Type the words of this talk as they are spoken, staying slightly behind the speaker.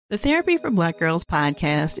The Therapy for Black Girls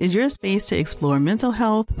podcast is your space to explore mental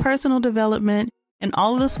health, personal development, and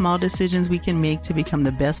all of the small decisions we can make to become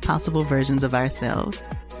the best possible versions of ourselves.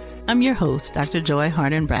 I'm your host, Dr. Joy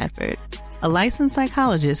Harden Bradford, a licensed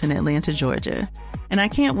psychologist in Atlanta, Georgia, and I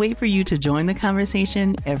can't wait for you to join the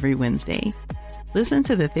conversation every Wednesday. Listen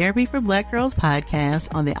to the Therapy for Black Girls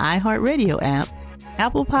podcast on the iHeartRadio app,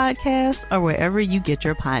 Apple Podcasts, or wherever you get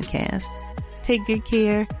your podcasts. Take good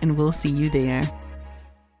care, and we'll see you there.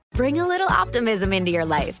 Bring a little optimism into your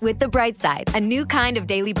life with The Bright Side, a new kind of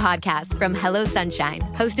daily podcast from Hello Sunshine,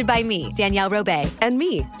 hosted by me, Danielle Robay. And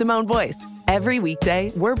me, Simone Boyce. Every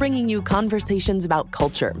weekday, we're bringing you conversations about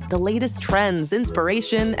culture, the latest trends,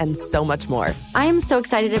 inspiration, and so much more. I am so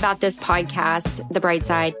excited about this podcast, The Bright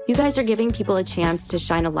Side. You guys are giving people a chance to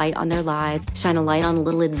shine a light on their lives, shine a light on a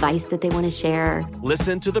little advice that they want to share.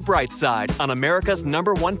 Listen to The Bright Side on America's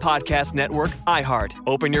 #1 podcast network, iHeart.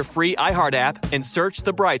 Open your free iHeart app and search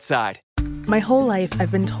The Bright Side. My whole life,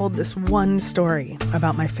 I've been told this one story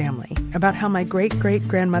about my family, about how my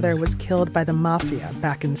great-great-grandmother was killed by the mafia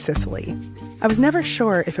back in Sicily. I was never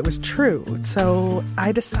sure if it was true, so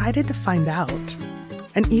I decided to find out.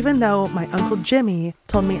 And even though my Uncle Jimmy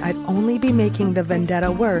told me I'd only be making the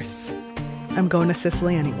vendetta worse, I'm going to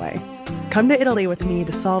Sicily anyway. Come to Italy with me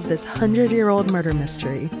to solve this 100-year-old murder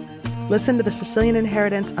mystery. Listen to The Sicilian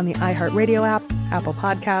Inheritance on the iHeartRadio app, Apple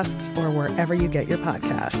Podcasts, or wherever you get your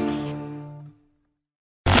podcasts.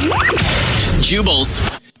 Jubal's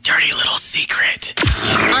dirty little secret.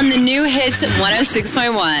 On the new hits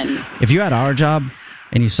 106.1. If you had our job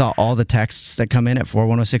and you saw all the texts that come in at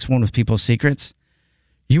 41061 with people's secrets,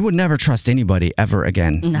 you would never trust anybody ever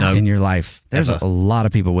again in your life. There's a lot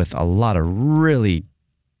of people with a lot of really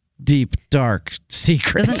deep, dark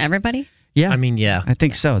secrets. Doesn't everybody? Yeah. I mean, yeah. I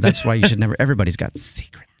think so. That's why you should never, everybody's got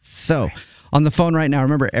secrets. So on the phone right now,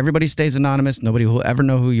 remember, everybody stays anonymous. Nobody will ever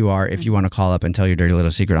know who you are if you want to call up and tell your dirty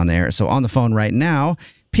little secret on the air. So on the phone right now,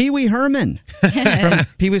 Pee Wee Herman from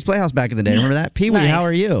Pee Wee's Playhouse back in the day. Remember that? Pee Wee, How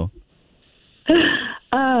are you?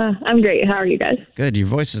 I'm great. How are you guys? Good. Your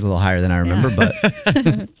voice is a little higher than I remember, but...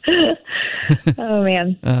 Oh,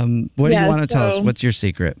 man. What do you want to tell us? What's your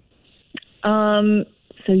secret?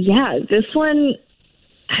 This one,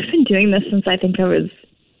 I've been doing this since I think I was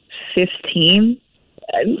 15.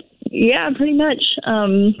 Yeah, pretty much.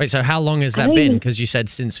 Wait, so how long has that been? Because you said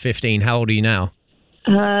since 15. How old are you now?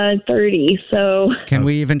 30. So can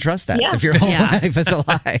we even trust that if your whole life is a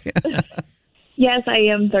lie? Yes, I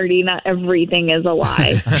am 30. Not everything is a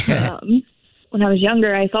lie. When I was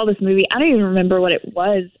younger, I saw this movie. I don't even remember what it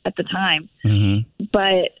was at the time. Mm-hmm.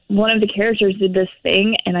 But one of the characters did this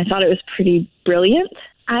thing, and I thought it was pretty brilliant.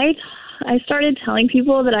 I started telling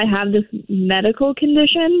people that I have this medical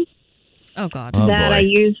condition. Oh, God. That I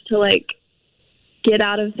use to, get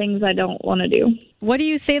out of things I don't want to do. What do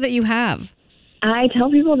you say that you have? I tell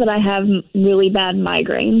people that I have really bad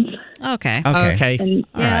migraines. Okay. And,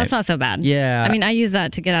 that's not so bad. Yeah. I mean, I use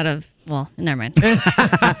that to get out of, well, never mind.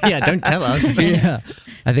 Yeah, don't tell us. Yeah.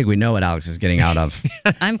 I think we know what Alex is getting out of.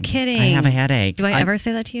 I'm kidding. I have a headache. Do I ever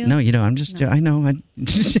say that to you? No, you don't. I'm just, I know. I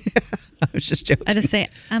was just joking. I just say,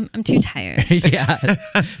 I'm too tired. Yeah.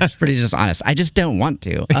 It's pretty just honest. I just don't want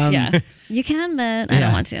to. Yeah. You can, but I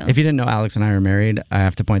don't want to. If you didn't know Alex and I are married, I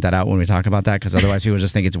have to point that out when we talk about that, because otherwise people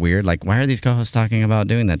just think it's weird. Like, why are these co-hosts talking about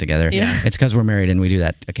doing that together? Yeah. It's because we're married and we do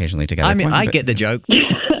that occasionally together. I mean, I get the joke.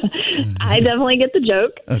 I definitely get the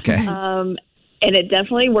joke. Okay. And it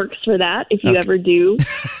definitely works for that if you ever do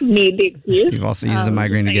need the excuse. You've also used the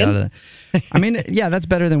migraine to get out of that. I mean, yeah, that's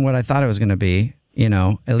better than what I thought it was going to be. You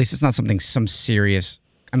know, at least it's not some serious.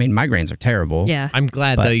 I mean, migraines are terrible. Yeah. I'm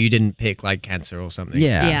glad, though, you didn't pick cancer or something.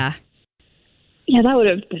 Yeah. Yeah. Yeah, that would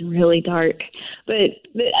have been really dark. But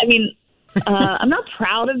I mean, I'm not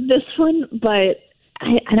proud of this one, but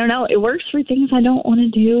I don't know. It works for things I don't want to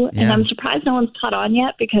do. Yeah. And I'm surprised no one's caught on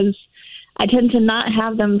yet, because I tend to not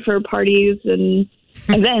have them for parties and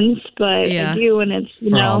events, but I do when it's,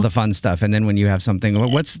 for all the fun stuff. And then when you have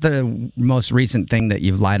something, what's the most recent thing that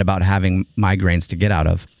you've lied about having migraines to get out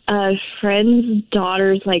of? Friend's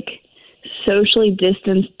daughter's socially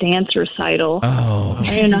distanced dance recital. Oh. I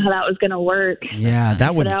didn't know how that was going to work. Yeah,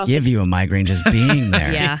 that would give you a migraine just being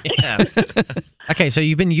there. Yeah. Okay, so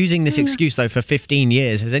you've been using this excuse, though, for 15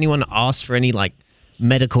 years. Has anyone asked for any,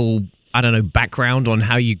 medical, I don't know, background on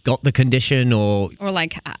how you got the condition or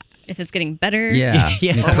if it's getting better, Yeah.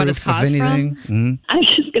 or what it's caused from. Mm-hmm. I'm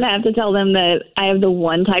just going to have to tell them that I have the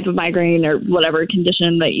one type of migraine or whatever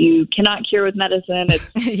condition that you cannot cure with medicine. It's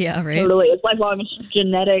Yeah, right. totally, it's lifelong, it's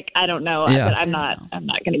genetic. I don't know. Yeah. But I'm not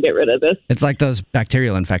going to get rid of this. It's like those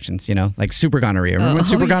bacterial infections, like super gonorrhea. Remember when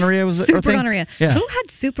super gonorrhea was a super thing? gonorrhea? Yeah. Who had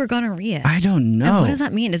super gonorrhea? I don't And know. what does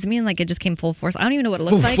that mean? Does it mean like it just came full force? I don't even know what it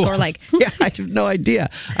looks like, or like. Yeah, I have no idea.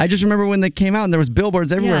 I just remember when they came out and there was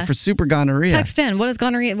billboards everywhere Yeah. for super gonorrhea. Text in. What is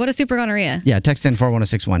gonorrhea? What is super gonorrhea? Yeah, text in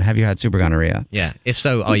 41061. Have you had super gonorrhea? Yeah. If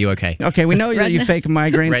so, are you okay? Okay, we know that you fake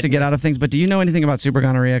migraines to get out of things, but do you know anything about super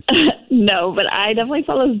gonorrhea? No, but I definitely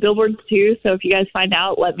saw those billboards too. So if you guys find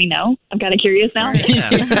out, let me know. I'm kind of curious now.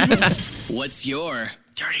 What's your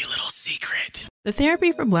dirty little secret? The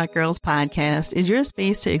Therapy for Black Girls podcast is your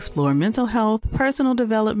space to explore mental health, personal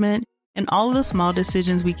development, and all of the small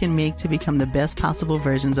decisions we can make to become the best possible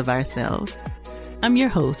versions of ourselves. I'm your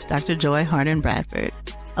host, Dr. Joy Harden Bradford,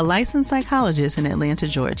 a licensed psychologist in Atlanta,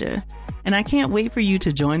 Georgia, and I can't wait for you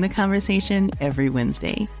to join the conversation every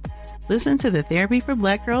Wednesday. Listen to the Therapy for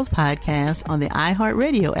Black Girls podcast on the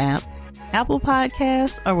iHeartRadio app, Apple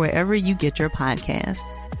Podcasts, or wherever you get your podcasts.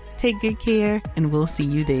 Take good care, and we'll see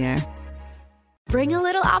you there. Bring a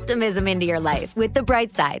little optimism into your life with The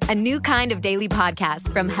Bright Side, a new kind of daily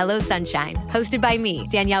podcast from Hello Sunshine, hosted by me,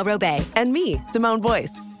 Danielle Robay. And me, Simone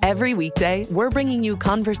Boyce. Every weekday, we're bringing you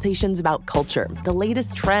conversations about culture, the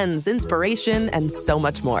latest trends, inspiration, and so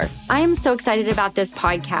much more. I am so excited about this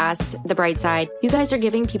podcast, The Bright Side. You guys are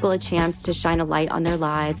giving people a chance to shine a light on their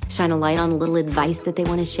lives, shine a light on a little advice that they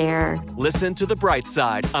want to share. Listen to The Bright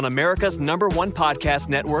Side on America's #1 podcast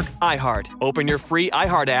network, iHeart. Open your free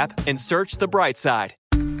iHeart app and search The Bright Side.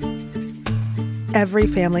 Every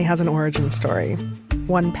family has an origin story,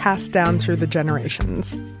 one passed down through the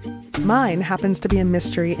generations. Mine happens to be a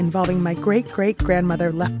mystery involving my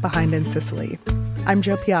great-great-grandmother left behind in Sicily. I'm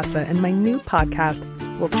Joe Piazza, and my new podcast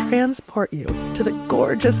will transport you to the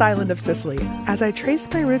gorgeous island of Sicily as I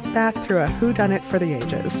trace my roots back through a whodunit for the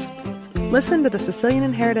ages. Listen to The Sicilian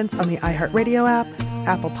Inheritance on the iHeartRadio app,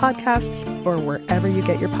 Apple Podcasts, or wherever you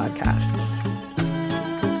get your podcasts.